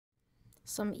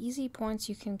Some easy points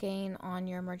you can gain on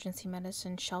your emergency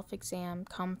medicine shelf exam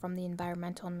come from the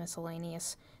environmental and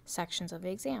miscellaneous sections of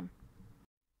the exam.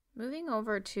 Moving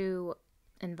over to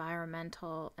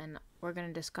environmental, and we're going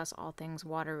to discuss all things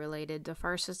water related. The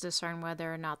first is discern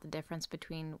whether or not the difference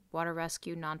between water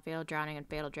rescue, non-fatal drowning, and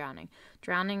fatal drowning.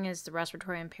 Drowning is the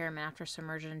respiratory impairment after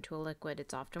submersion into a liquid.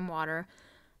 It's often water.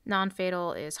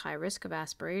 Non-fatal is high risk of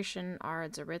aspiration,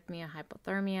 ARDS, arrhythmia,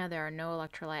 hypothermia. There are no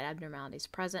electrolyte abnormalities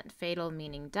present. Fatal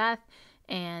meaning death.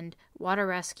 And water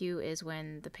rescue is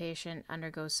when the patient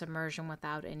undergoes submersion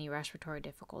without any respiratory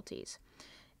difficulties.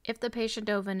 If the patient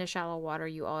dove into shallow water,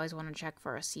 you always want to check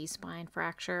for a C-spine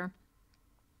fracture.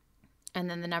 And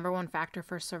then the number one factor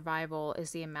for survival is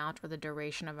the amount or the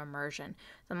duration of immersion.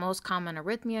 The most common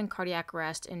arrhythmia and cardiac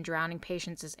arrest in drowning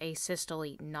patients is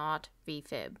asystole, not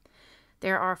VFib.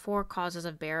 There are 4 causes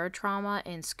of barotrauma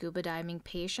in scuba diving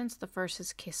patients. The first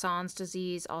is Caisson's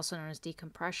disease, also known as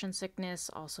decompression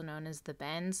sickness, also known as the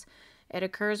bends. It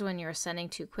occurs when you're ascending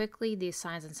too quickly. These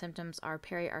signs and symptoms are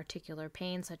periarticular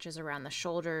pain, such as around the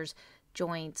shoulders,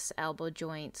 joints, elbow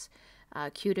joints,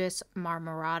 cutis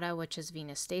marmorata, which is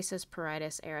venous stasis,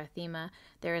 pruritus, erythema.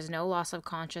 There is no loss of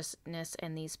consciousness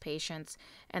in these patients,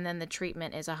 and then the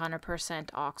treatment is 100%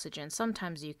 oxygen.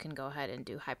 Sometimes you can go ahead and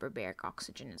do hyperbaric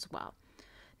oxygen as well.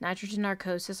 Nitrogen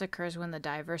narcosis occurs when the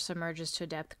diver submerges to a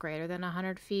depth greater than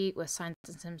 100 feet with signs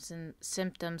and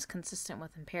symptoms consistent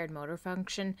with impaired motor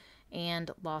function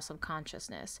and loss of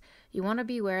consciousness. You want to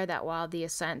be aware that while the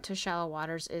ascent to shallow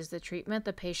waters is the treatment,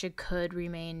 the patient could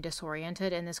remain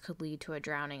disoriented, and this could lead to a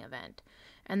drowning event.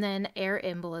 And then air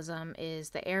embolism is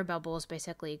the air bubbles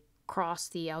basically cross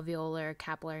the alveolar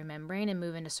capillary membrane and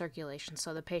move into circulation.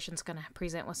 So the patient's going to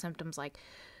present with symptoms like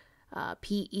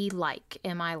PE-like,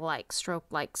 MI-like,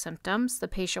 stroke-like symptoms. The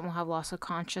patient will have loss of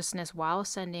consciousness while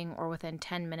ascending or within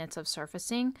 10 minutes of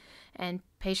surfacing, and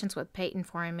patients with patent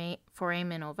foramen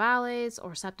ovales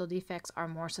or septal defects are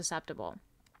more susceptible.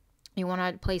 You want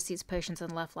to place these patients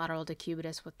in left lateral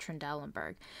decubitus with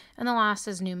Trendelenburg. And the last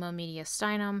is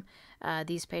pneumomediastinum.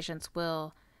 These patients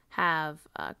will have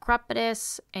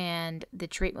crepitus, and the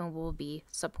treatment will be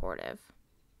supportive.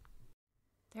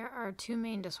 There are 2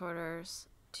 main disorders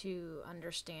to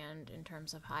understand in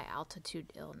terms of high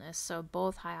altitude illness. So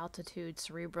both high altitude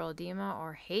cerebral edema,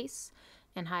 or HACE,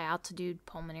 and high altitude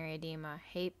pulmonary edema,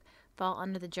 HAPE, fall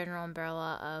under the general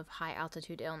umbrella of high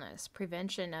altitude illness.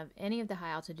 Prevention of any of the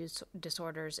high altitude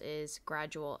disorders is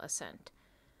gradual ascent.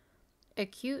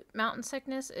 Acute mountain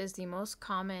sickness is the most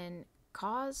common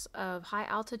cause of high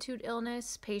altitude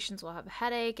illness. Patients will have a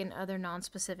headache and other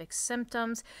nonspecific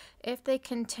symptoms. If they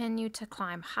continue to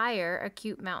climb higher,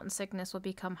 acute mountain sickness will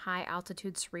become high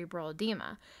altitude cerebral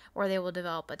edema, where they will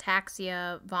develop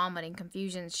ataxia, vomiting,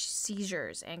 confusion,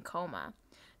 seizures, and coma.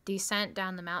 Descent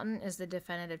down the mountain is the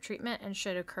definitive treatment and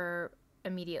should occur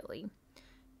immediately.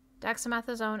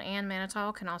 Dexamethasone and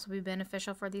mannitol can also be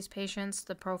beneficial for these patients.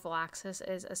 The prophylaxis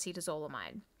is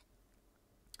acetazolamide.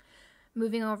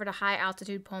 Moving over to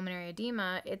high-altitude pulmonary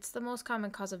edema, it's the most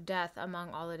common cause of death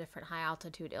among all the different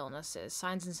high-altitude illnesses.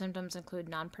 Signs and symptoms include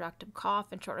non-productive cough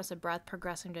and shortness of breath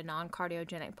progressing to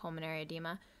non-cardiogenic pulmonary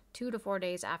edema 2 to 4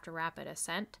 days after rapid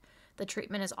ascent. The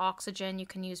treatment is oxygen. You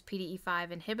can use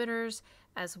PDE5 inhibitors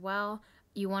as well.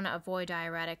 You want to avoid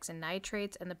diuretics and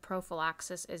nitrates, and the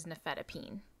prophylaxis is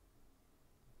nifedipine.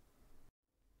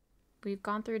 We've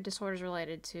gone through disorders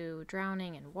related to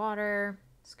drowning in water,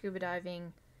 scuba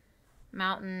diving,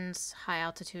 mountains, high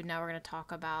altitude. Now we're going to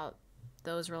talk about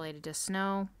those related to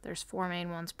snow. There's 4 main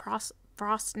ones: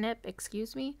 frostnip,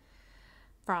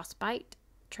 frostbite,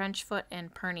 trench foot,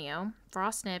 and pernio.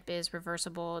 Frostnip is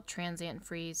reversible transient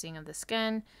freezing of the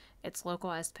skin. It's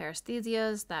localized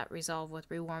paresthesias that resolve with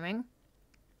rewarming.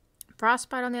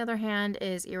 Frostbite, on the other hand,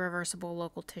 is irreversible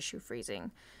local tissue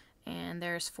freezing. And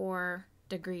there's 4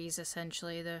 degrees,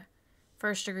 essentially. The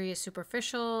first degree is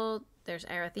superficial. There's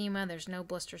erythema. There's no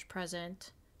blisters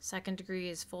present. Second degree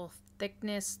is full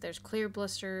thickness. There's clear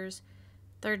blisters.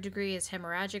 Third degree is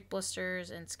hemorrhagic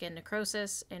blisters and skin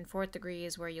necrosis. And 4th degree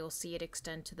is where you'll see it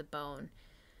extend to the bone.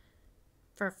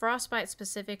 For frostbite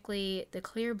specifically, the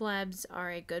clear blebs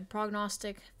are a good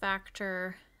prognostic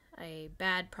factor. A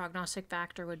bad prognostic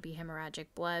factor would be hemorrhagic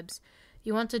blebs.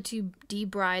 You want to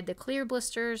debride the clear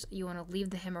blisters. You want to leave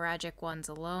the hemorrhagic ones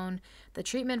alone. The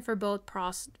treatment for both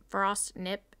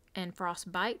frostnip and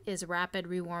frostbite is rapid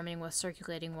rewarming with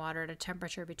circulating water at a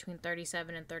temperature between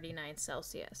 37 and 39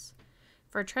 Celsius.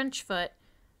 For trench foot,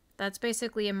 That's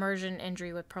basically immersion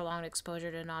injury with prolonged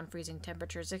exposure to non-freezing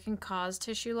temperatures. It can cause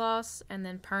tissue loss, and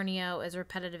then pernio is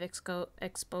repetitive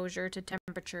exposure to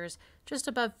temperatures just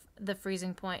above the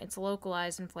freezing point. It's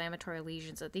localized inflammatory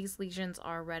lesions. These lesions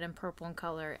are red and purple in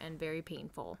color and very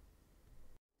painful.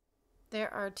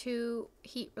 There are 2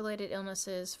 heat-related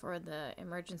illnesses for the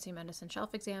emergency medicine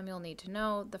shelf exam you'll need to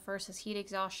know. The first is heat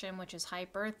exhaustion, which is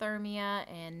hyperthermia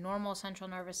and normal central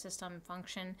nervous system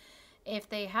function. If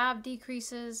they have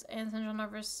decreases in central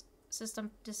nervous system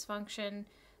dysfunction,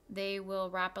 they will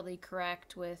rapidly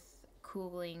correct with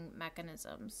cooling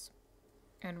mechanisms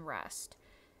and rest.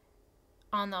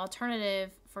 On the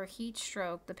alternative, for heat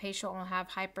stroke, the patient will have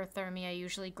hyperthermia,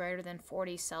 usually greater than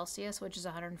 40 Celsius, which is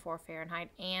 104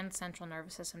 Fahrenheit, and central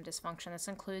nervous system dysfunction. This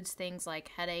includes things like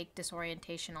headache,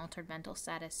 disorientation, altered mental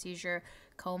status, seizure,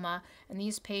 coma, and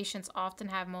these patients often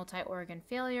have multi-organ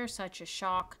failure, such as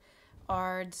shock.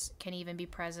 ARDS can even be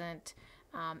present.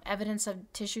 Evidence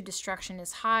of tissue destruction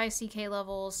is high, CK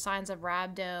levels, signs of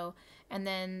rhabdo, and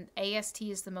then AST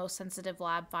is the most sensitive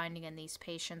lab finding in these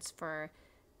patients for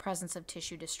presence of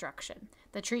tissue destruction.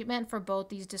 The treatment for both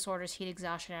these disorders, heat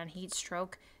exhaustion and heat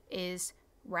stroke, is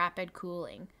rapid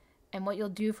cooling. And what you'll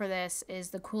do for this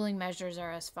is the cooling measures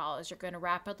are as follows. You're going to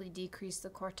rapidly decrease the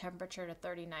core temperature to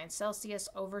 39 Celsius.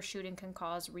 Overshooting can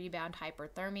cause rebound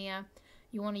hyperthermia.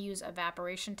 You want to use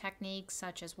evaporation techniques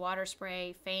such as water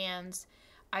spray, fans,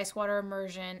 ice water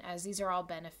immersion, as these are all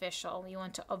beneficial. You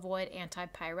want to avoid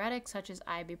antipyretics such as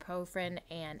ibuprofen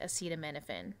and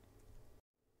acetaminophen.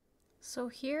 So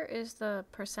here is the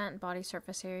percent body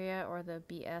surface area, or the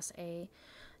BSA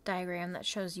diagram, that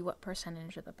shows you what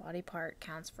percentage of the body part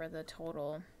counts for the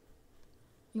total.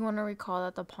 You want to recall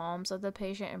that the palms of the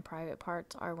patient and private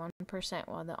parts are 1%,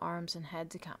 while the arms and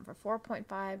heads account for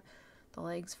 4.5%, the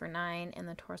legs for 9%, and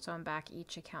the torso and back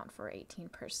each account for 18%.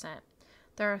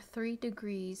 There are 3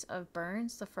 degrees of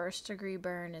burns. The 1st degree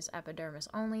burn is epidermis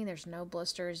only. There's no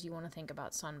blisters. You want to think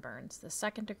about sunburns. The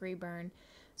 2nd degree burn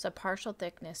is a partial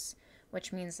thickness,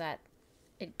 which means that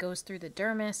it goes through the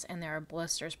dermis and there are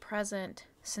blisters present.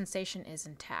 Sensation is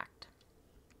intact.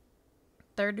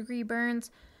 3rd degree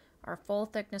burns are full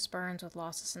thickness burns with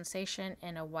loss of sensation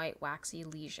and a white waxy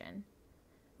lesion.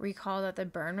 Recall that the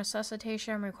burn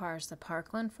resuscitation requires the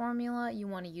Parkland formula. You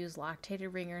want to use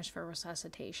lactated ringers for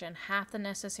resuscitation. Half the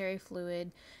necessary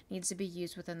fluid needs to be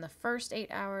used within the first 8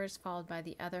 hours, followed by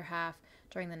the other half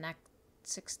during the next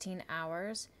 16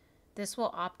 hours. This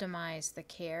will optimize the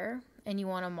care, and you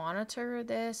want to monitor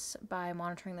this by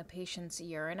monitoring the patient's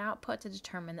urine output to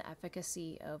determine the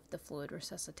efficacy of the fluid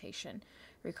resuscitation.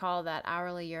 Recall that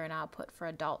hourly urine output for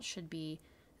adults should be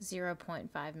 0.5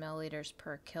 milliliters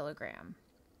per kilogram.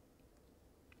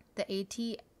 The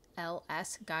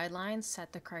ATLS guidelines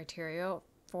set the criteria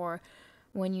for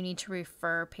when you need to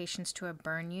refer patients to a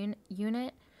burn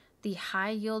unit. The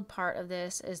high yield part of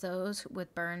this is those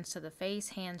with burns to the face,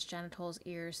 hands, genitals,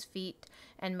 ears, feet,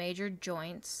 and major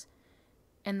joints,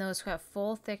 and those who have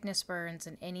full thickness burns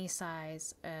in any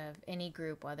size of any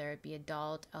group, whether it be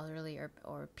adult, elderly,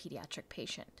 or pediatric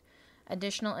patient.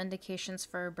 Additional indications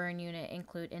for a burn unit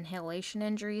include inhalation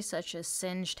injuries such as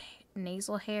singed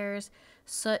nasal hairs,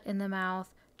 soot in the mouth,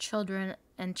 children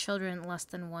less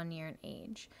than 1 year in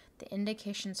age. The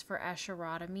indications for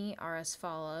escherotomy are as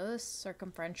follows: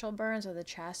 circumferential burns of the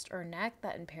chest or neck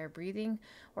that impair breathing,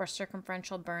 or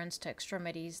circumferential burns to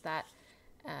extremities that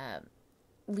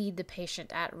lead the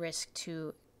patient at risk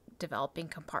to developing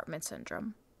compartment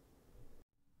syndrome.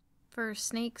 For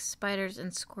snakes, spiders,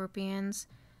 and scorpions,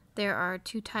 there are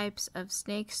 2 types of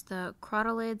snakes, the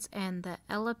crotalids and the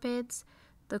elapids.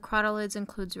 The crotalids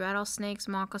includes rattlesnakes,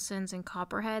 moccasins, and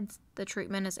copperheads. The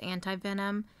treatment is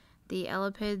antivenom. The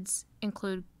elapids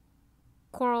include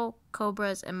coral,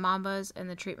 cobras, and mambas, and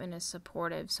the treatment is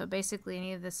supportive. So basically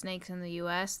any of the snakes in the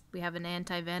U.S., we have an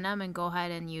antivenom, and go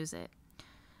ahead and use it.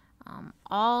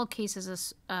 All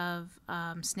cases of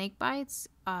snake bites,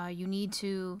 you need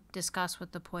to discuss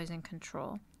with the poison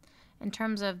control. In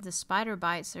terms of the spider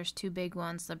bites, there's 2 big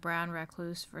ones, the brown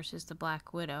recluse versus the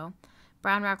black widow.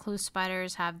 Brown recluse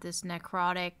spiders have this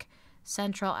necrotic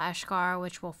central eschar,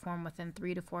 which will form within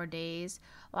 3 to 4 days.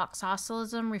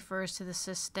 Loxoscelism refers to the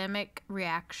systemic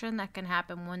reaction that can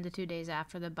happen 1 to 2 days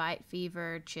after the bite: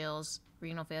 fever, chills,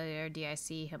 renal failure,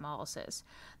 DIC, hemolysis.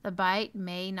 The bite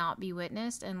may not be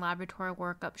witnessed, and laboratory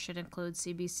workup should include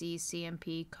CBC,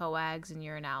 CMP, coags, and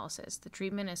urinalysis. The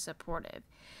treatment is supportive.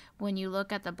 When you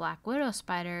look at the black widow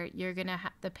spider,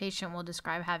 the patient will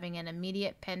describe having an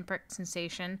immediate pinprick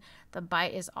sensation. The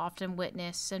bite is often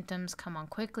witnessed. Symptoms come on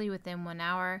quickly within 1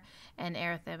 hour. An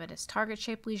erythematous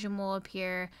target-shaped lesion will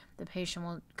appear. The patient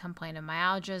will complain of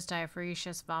myalgias,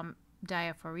 diaphoresis,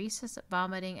 diaphoresis,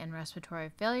 vomiting, and respiratory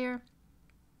failure.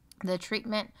 The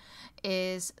treatment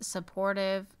is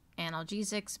supportive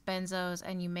analgesics, benzos,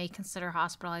 and you may consider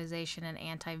hospitalization and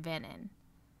antivenin.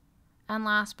 And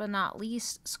last but not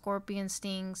least, scorpion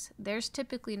stings. There's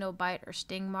typically no bite or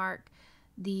sting mark.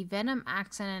 The venom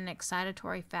acts in an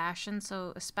excitatory fashion,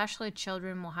 so especially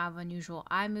children will have unusual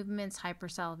eye movements,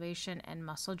 hypersalivation, and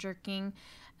muscle jerking.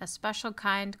 A special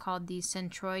kind called the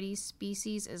centroides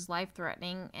species is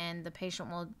life-threatening, and the patient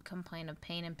will complain of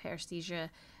pain and paresthesia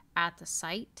at the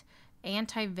site.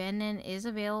 Antivenin is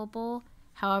available,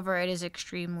 however, it is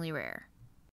extremely rare.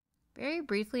 Very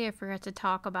briefly, I forgot to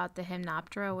talk about the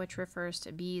hymenoptera, which refers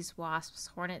to bees, wasps,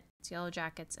 hornets, yellow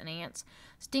jackets, and ants.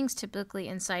 Stings typically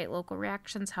incite local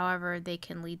reactions, however, they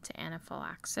can lead to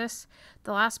anaphylaxis.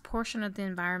 The last portion of the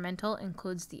environmental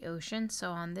includes the ocean.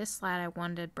 So on this slide, I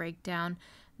wanted to break down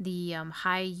the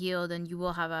high yield, and you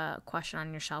will have a question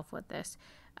on your shelf with this.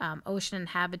 Ocean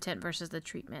inhabitant versus the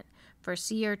treatment. For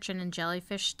sea urchin and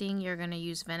jellyfish sting, you're going to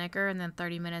use vinegar, and then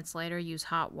 30 minutes later, use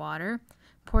hot water.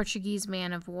 Portuguese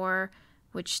man of war,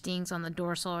 which stings on the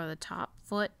dorsal or the top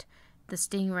foot. The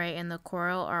stingray and the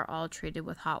coral are all treated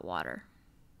with hot water.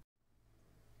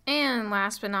 And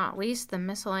last but not least, the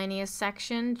miscellaneous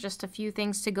section. Just a few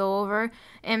things to go over.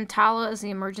 EMTALA is the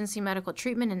Emergency Medical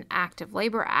Treatment and Active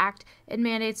Labor Act. It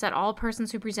mandates that all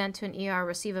persons who present to an ER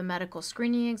receive a medical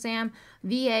screening exam.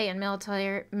 VA and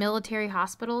military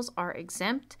hospitals are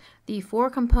exempt. The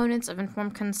 4 components of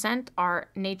informed consent are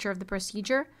nature of the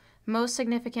procedure, most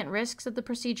significant risks of the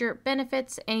procedure,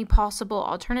 benefits, any possible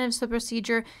alternatives to the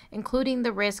procedure, including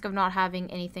the risk of not having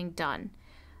anything done.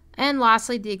 And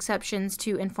lastly, the exceptions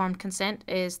to informed consent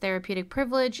is therapeutic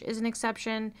privilege is an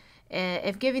exception.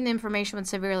 If giving the information would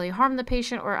severely harm the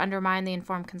patient or undermine the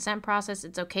informed consent process,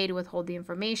 it's okay to withhold the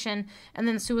information. And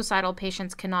then suicidal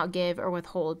patients cannot give or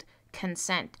withhold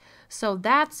consent. So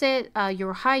that's it,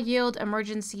 your high yield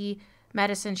emergency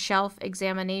medicine shelf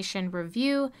examination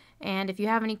review. And if you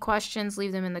have any questions,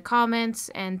 leave them in the comments.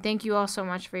 And thank you all so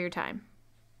much for your time.